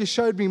 and God just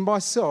showed me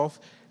myself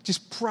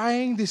just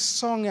praying this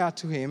song out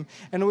to him.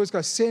 And it always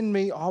go, send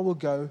me, I will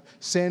go.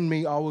 Send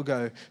me, I will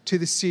go. To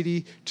the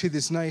city, to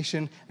this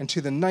nation, and to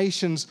the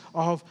nations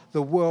of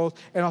the world.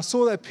 And I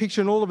saw that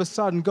picture, and all of a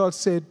sudden God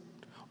said,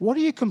 what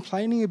are you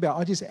complaining about?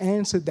 I just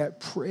answered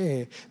that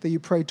prayer that you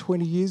prayed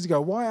 20 years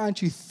ago. Why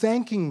aren't you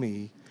thanking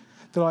me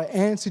that I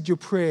answered your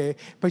prayer,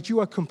 but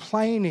you are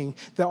complaining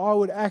that I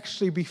would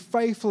actually be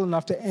faithful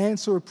enough to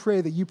answer a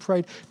prayer that you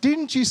prayed?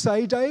 Didn't you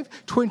say, Dave,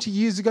 20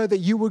 years ago that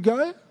you would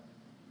go?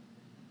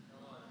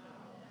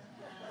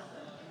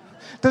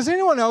 Does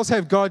anyone else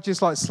have God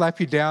just like slap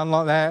you down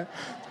like that?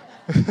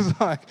 It's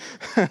like,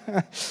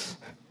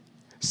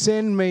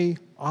 send me,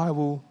 I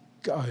will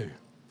go.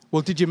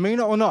 Well, did you mean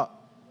it or not?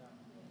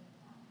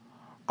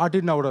 I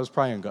didn't know what I was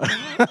praying, God.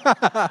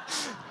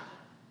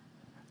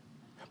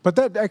 But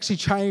that actually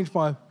changed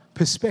my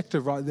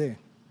perspective right there.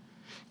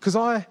 Because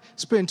I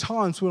spend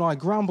times when I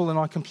grumble and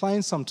I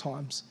complain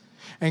sometimes.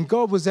 And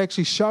God was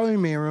actually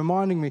showing me and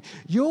reminding me,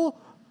 you're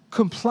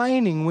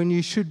complaining when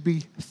you should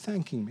be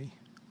thanking me.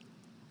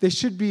 There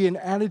should be an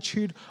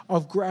attitude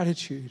of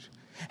gratitude.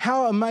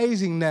 How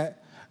amazing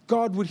that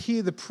God would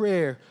hear the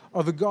prayer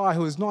of a guy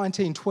who was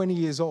 19, 20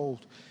 years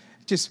old,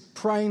 just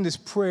praying this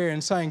prayer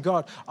and saying,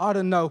 God, I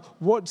don't know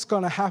what's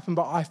going to happen,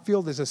 but I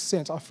feel there's a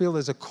sense. I feel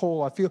there's a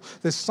call. I feel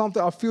there's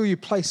something. I feel you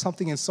place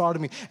something inside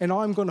of me, and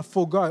I'm going to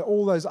forego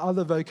all those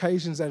other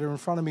vocations that are in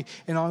front of me,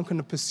 and I'm going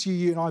to pursue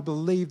you, and I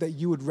believe that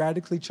you would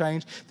radically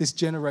change this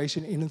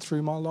generation in and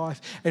through my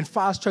life. And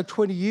fast track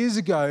 20 years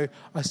ago,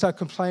 I start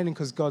complaining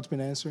because God's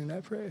been answering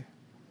that prayer.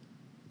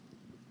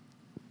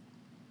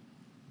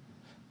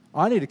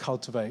 I need to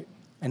cultivate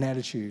an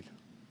attitude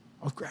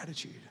of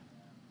gratitude.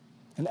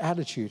 An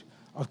attitude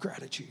of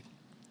gratitude.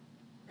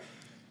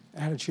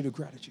 Attitude of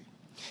gratitude.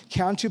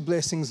 Count your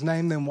blessings,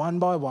 name them one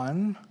by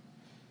one.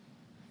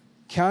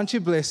 Count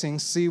your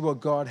blessings, see what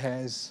God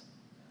has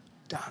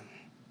done.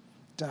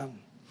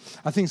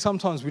 I think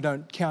sometimes we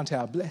don't count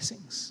our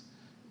blessings.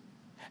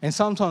 And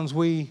sometimes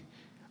we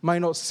may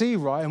not see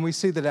right, and we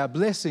see that our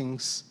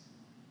blessings,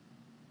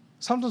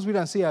 sometimes we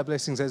don't see our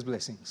blessings as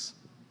blessings,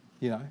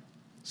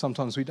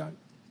 Sometimes we don't.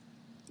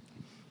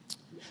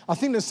 I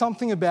think there's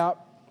something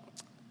about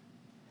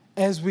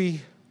as we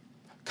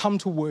come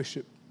to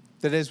worship,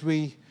 that as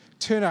we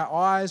turn our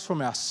eyes from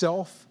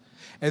ourselves,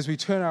 as we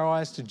turn our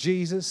eyes to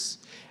Jesus,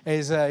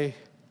 it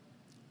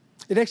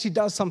actually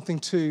does something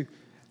to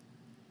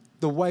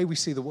the way we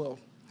see the world.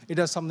 It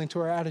does something to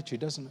our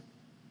attitude, doesn't it?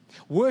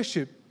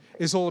 Worship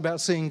is all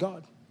about seeing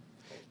God.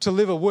 To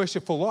live a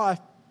worshipful life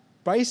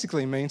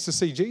basically means to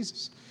see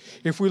Jesus.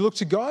 If we look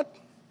to God,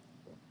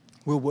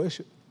 we'll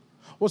worship.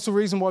 What's the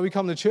reason why we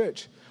come to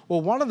church?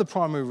 Well, one of the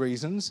primary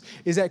reasons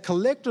is that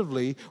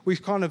collectively we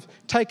kind of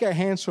take our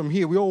hands from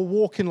here. We all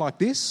walk in like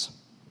this.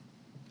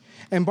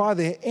 And by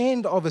the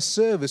end of a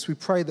service, we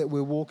pray that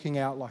we're walking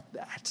out like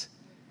that.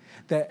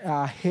 That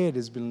our head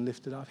has been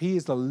lifted up. He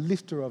is the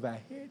lifter of our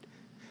head.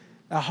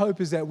 Our hope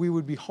is that we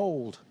would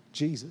behold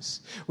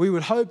Jesus. We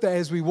would hope that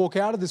as we walk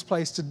out of this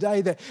place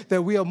today,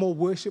 that we are more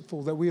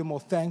worshipful, that we are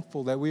more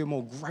thankful, that we are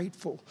more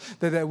grateful,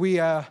 that we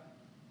are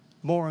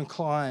more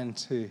inclined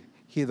to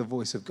hear the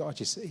voice of God,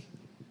 you see.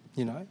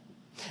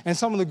 And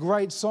some of the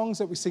great songs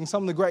that we sing,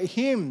 some of the great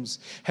hymns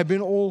have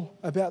been all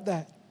about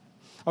that.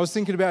 I was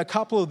thinking about a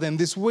couple of them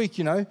this week,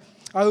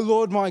 Oh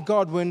Lord my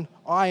God, when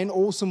I in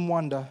awesome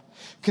wonder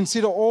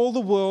consider all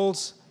the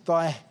worlds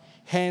thy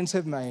hands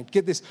have made.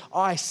 Get this,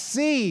 I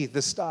see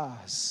the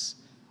stars.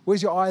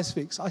 Where's your eyes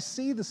fixed? I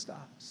see the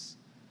stars.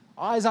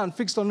 Eyes aren't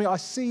fixed on me, I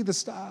see the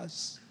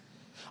stars.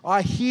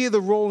 I hear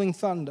the rolling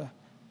thunder.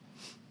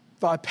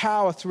 Thy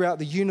power throughout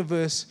the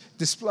universe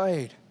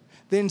displayed.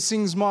 Then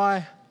sings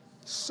my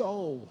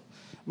soul,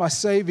 my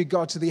Savior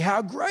God, to thee.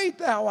 How great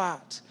thou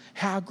art.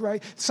 How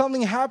great.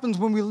 Something happens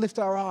when we lift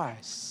our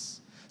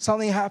eyes.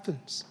 Something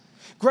happens.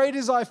 Great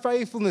is thy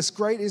faithfulness.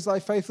 Great is thy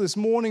faithfulness.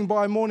 Morning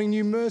by morning,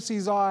 new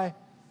mercies I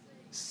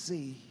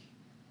see.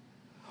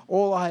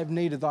 All I have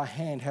needed, thy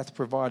hand hath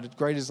provided.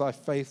 Great is thy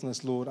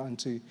faithfulness, Lord,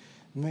 unto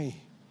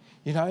me.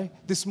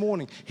 This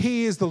morning,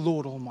 he is the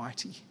Lord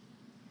Almighty.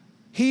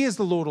 He is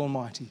the Lord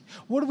Almighty.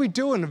 What do we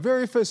do in the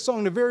very first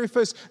song, the very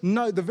first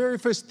note, the very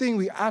first thing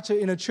we utter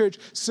in a church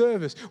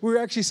service? We're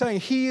actually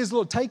saying, He is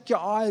Lord. Take your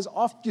eyes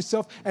off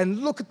yourself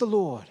and look at the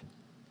Lord.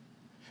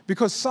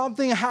 Because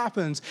something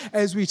happens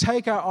as we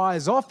take our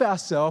eyes off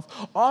ourselves,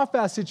 off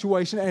our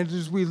situation, and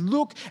as we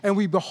look and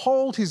we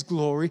behold His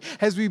glory,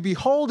 as we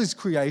behold His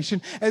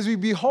creation, as we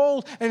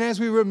behold and as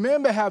we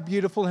remember how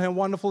beautiful and how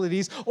wonderful it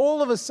is,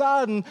 all of a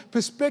sudden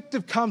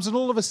perspective comes, and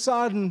all of a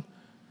sudden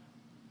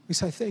we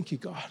say, thank you,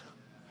 God.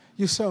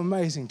 You're so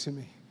amazing to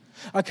me.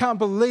 I can't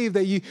believe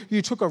that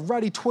you took a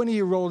ruddy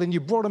 20-year-old and you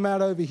brought him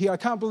out over here. I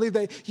can't believe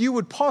that you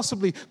would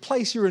possibly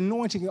place your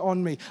anointing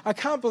on me. I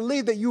can't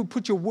believe that you would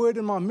put your word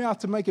in my mouth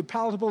to make it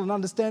palatable and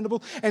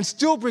understandable and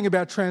still bring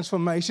about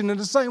transformation. In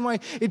the same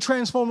way it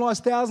transformed lives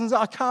thousands.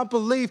 I can't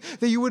believe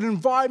that you would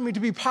invite me to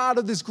be part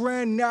of this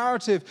grand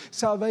narrative,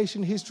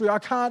 salvation history. I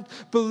can't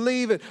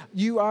believe it.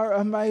 You are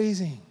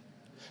amazing.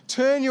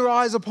 Turn your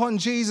eyes upon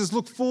Jesus,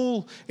 look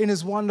full in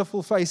His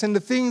wonderful face, and the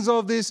things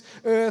of this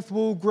earth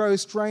will grow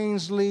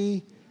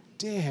strangely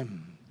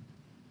dim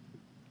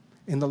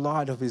in the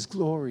light of His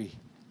glory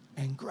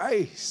and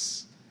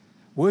grace.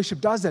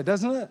 Worship does that,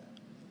 doesn't it?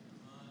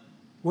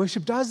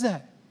 Worship does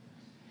that.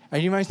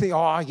 And you may think,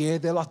 oh yeah,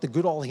 they're like the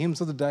good old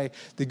hymns of the day.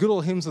 The good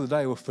old hymns of the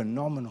day were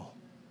phenomenal.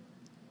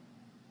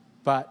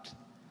 But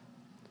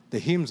the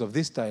hymns of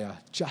this day are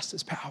just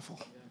as powerful.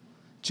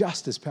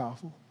 Just as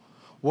powerful.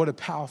 What a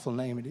powerful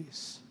name it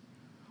is.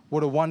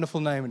 What a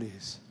wonderful name it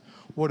is.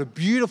 What a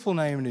beautiful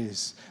name it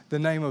is. The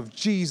name of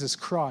Jesus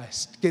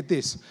Christ. Get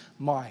this,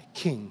 my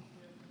King.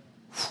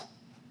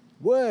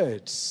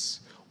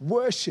 Words,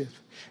 worship,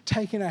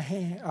 taking our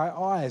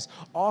eyes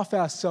off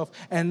ourselves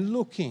and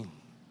looking.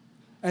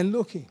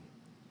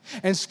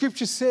 And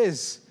Scripture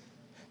says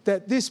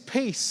that this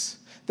peace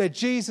that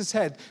Jesus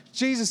had,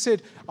 Jesus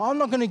said, I'm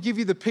not going to give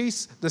you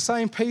the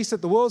same peace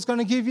that the world's going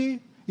to give you.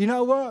 You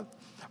know what?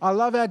 I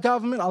love our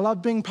government. I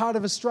love being part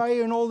of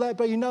Australia and all that.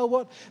 But you know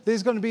what?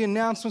 There's going to be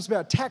announcements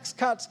about tax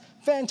cuts.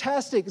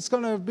 Fantastic. It's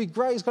going to be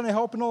great. It's going to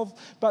help and all.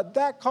 But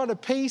that kind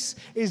of peace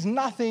is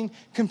nothing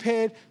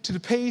compared to the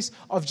peace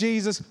of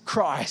Jesus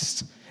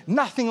Christ.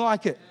 Nothing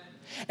like it.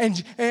 And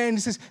he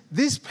says,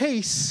 this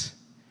peace,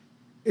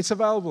 it's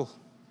available.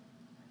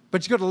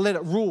 But you've got to let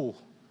it rule.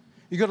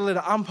 You've got to let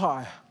it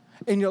umpire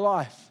in your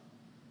life.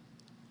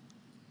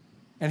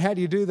 And how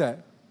do you do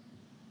that?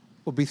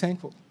 Well, be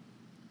thankful.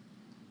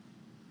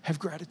 Have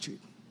gratitude.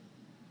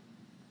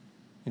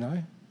 You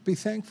know, be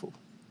thankful.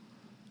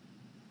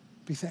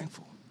 Be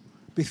thankful.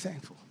 Be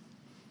thankful.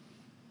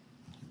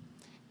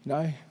 You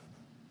know,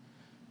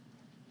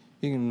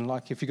 you can,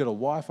 like, if you've got a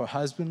wife or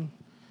husband,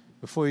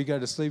 before you go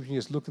to sleep, you can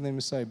just look at them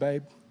and say,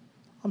 babe,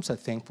 I'm so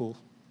thankful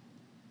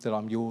that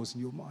I'm yours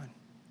and you're mine.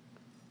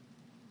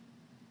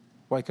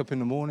 Wake up in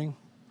the morning,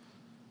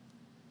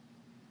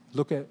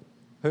 look at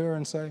her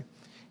and say,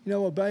 you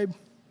know what, babe?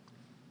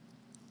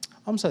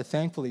 I'm so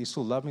thankful that you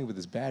still love me with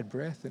this bad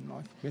breath and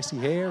like messy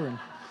hair.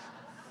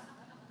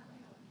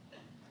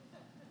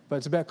 But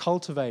it's about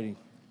cultivating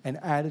an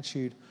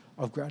attitude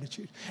of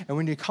gratitude. And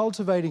when you're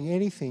cultivating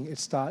anything, it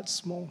starts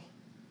small.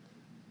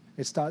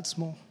 It starts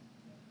small.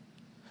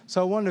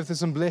 So I wonder if there's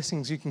some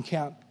blessings you can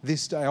count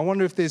this day. I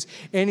wonder if there's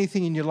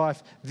anything in your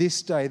life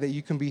this day that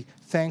you can be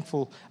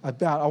thankful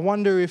about. I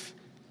wonder if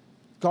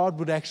God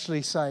would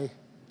actually say,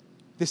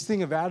 this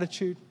thing of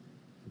attitude,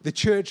 the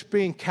church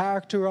being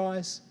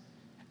characterized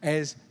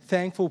as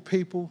thankful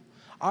people,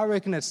 I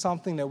reckon it's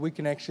something that we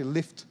can actually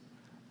lift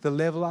the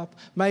level up.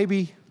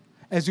 Maybe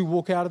as we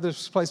walk out of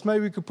this place,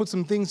 maybe we could put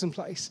some things in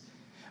place.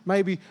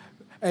 Maybe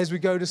as we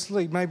go to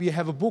sleep, maybe you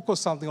have a book or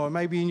something, or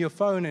maybe in your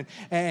phone,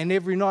 and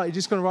every night you're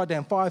just going to write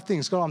down 5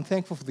 things. God, I'm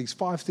thankful for these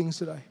 5 things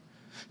today.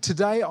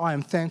 Today I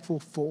am thankful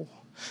for.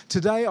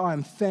 Today I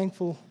am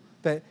thankful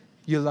that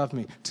you love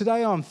me.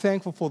 Today I'm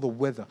thankful for the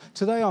weather.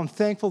 Today I'm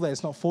thankful that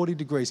it's not 40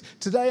 degrees.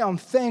 Today I'm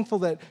thankful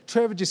that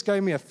Trevor just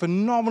gave me a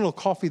phenomenal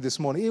coffee this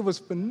morning. It was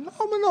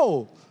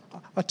phenomenal.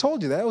 I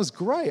told you that. It was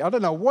great. I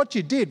don't know what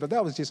you did, but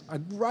that was just a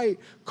great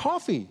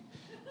coffee,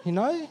 you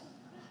know?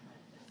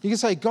 You can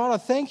say, God, I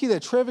thank you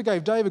that Trevor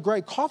gave Dave a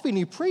great coffee and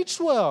he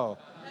preached well.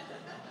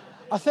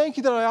 I thank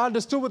you that I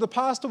understood what the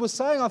pastor was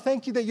saying. I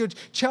thank you that you're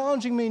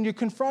challenging me and you're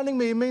confronting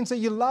me. It means that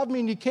you love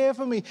me and you care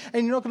for me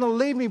and you're not going to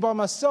leave me by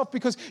myself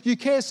because you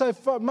care so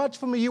much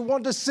for me. You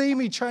want to see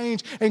me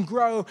change and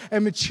grow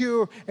and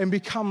mature and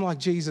become like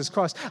Jesus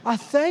Christ. I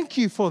thank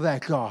you for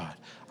that, God.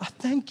 I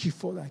thank you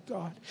for that,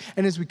 God.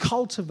 And as we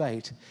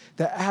cultivate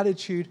the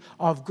attitude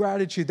of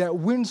gratitude, that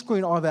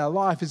windscreen of our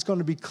life is going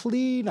to be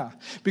cleaner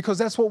because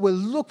that's what we're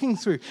looking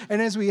through.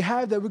 And as we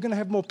have that, we're going to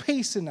have more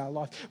peace in our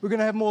life. We're going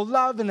to have more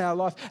love in our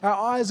life. Our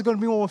eyes are going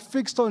to be more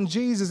fixed on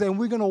Jesus, and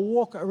we're going to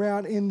walk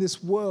around in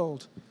this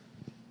world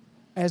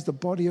as the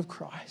body of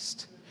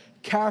Christ,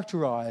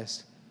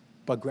 characterized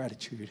by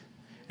gratitude,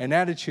 an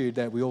attitude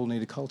that we all need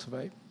to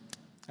cultivate.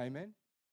 Amen.